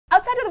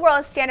outside of the world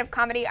of stand-up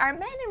comedy, are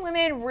men and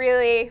women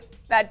really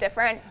that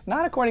different?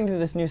 Not according to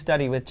this new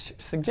study, which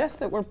suggests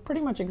that we're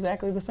pretty much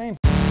exactly the same.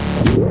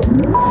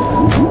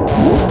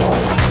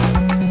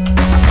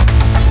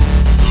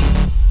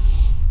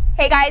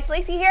 Hey guys,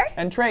 Laci here.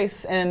 And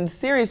Trace, and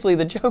seriously,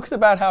 the jokes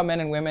about how men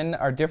and women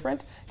are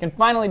different can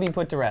finally be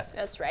put to rest.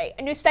 That's right.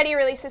 A new study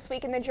released this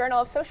week in the Journal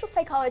of Social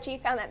Psychology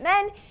found that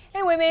men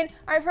and women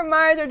aren't from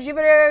Mars or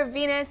Jupiter or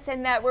Venus,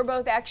 and that we're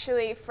both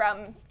actually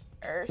from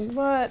Earth.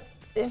 But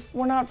if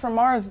we're not from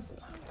Mars,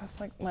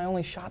 that's like my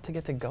only shot to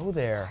get to go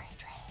there. Sorry,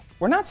 Trace.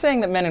 We're not saying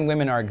that men and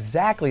women are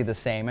exactly the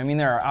same. I mean,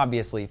 there are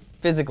obviously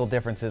physical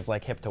differences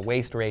like hip to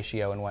waist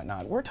ratio and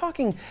whatnot. We're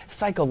talking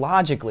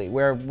psychologically,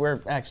 where we're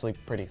actually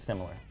pretty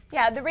similar.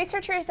 Yeah, the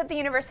researchers at the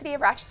University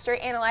of Rochester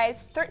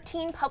analyzed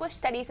 13 published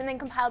studies and then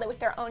compiled it with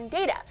their own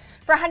data.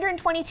 For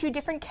 122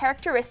 different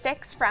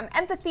characteristics, from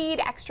empathy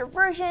to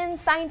extroversion,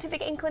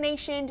 scientific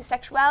inclination to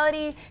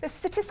sexuality, the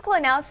statistical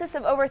analysis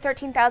of over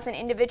 13,000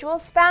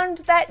 individuals found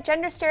that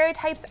gender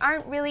stereotypes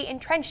aren't really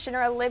entrenched in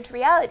our lived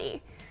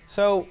reality.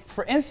 So,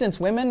 for instance,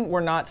 women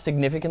were not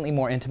significantly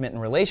more intimate in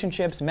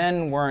relationships,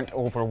 men weren't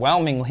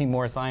overwhelmingly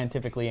more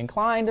scientifically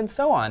inclined, and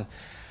so on.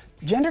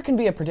 Gender can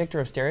be a predictor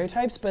of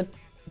stereotypes, but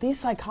these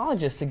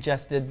psychologists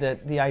suggested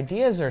that the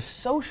ideas are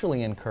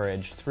socially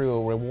encouraged through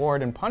a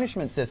reward and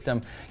punishment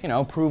system,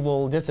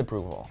 approval,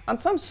 disapproval. On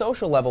some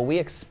social level, we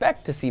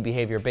expect to see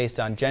behavior based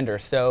on gender,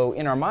 so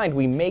in our mind,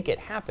 we make it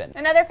happen.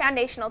 Another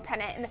foundational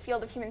tenet in the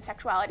field of human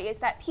sexuality is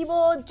that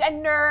people,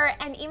 gender,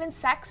 and even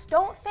sex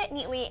don't fit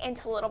neatly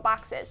into little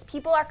boxes.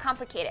 People are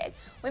complicated.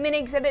 Women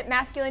exhibit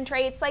masculine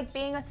traits like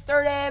being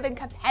assertive and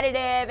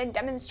competitive and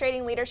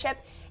demonstrating leadership,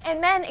 and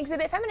men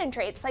exhibit feminine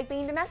traits like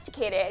being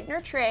domesticated,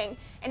 nurturing,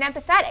 and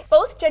empathetic.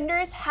 Both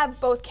genders have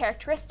both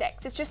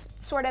characteristics. It's just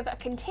sort of a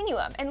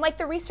continuum. And like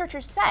the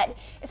researchers said,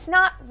 it's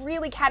not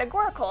really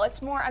categorical,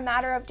 it's more a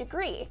matter of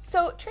degree.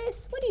 So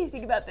Trace, what do you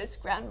think about this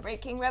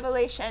groundbreaking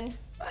revelation?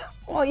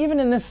 Well,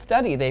 even in this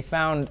study, they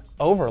found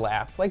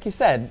overlap. Like you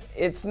said,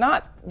 it's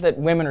not that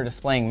women are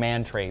displaying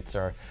man traits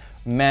or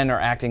men are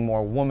acting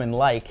more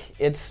woman-like.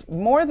 It's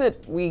more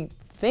that we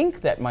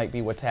think that might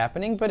be what's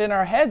happening, but in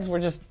our heads,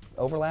 we're just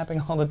overlapping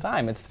all the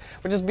time.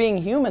 We're just being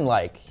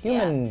human-like,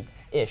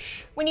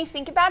 human-ish. When you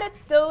think about it,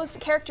 those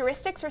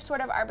characteristics are sort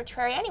of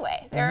arbitrary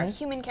anyway. They're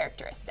human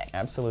characteristics.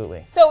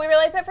 Absolutely. So we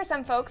realize that for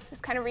some folks,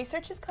 this kind of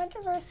research is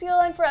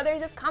controversial, and for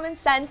others, it's common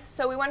sense.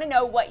 So we want to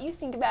know what you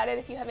think about it,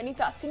 if you have any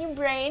thoughts in your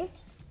brain.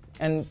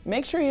 And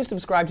make sure you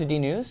subscribe to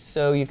DNews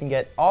so you can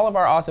get all of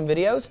our awesome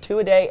videos, 2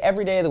 a day,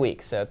 every day of the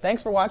week. So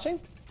thanks for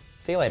watching.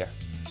 See you later.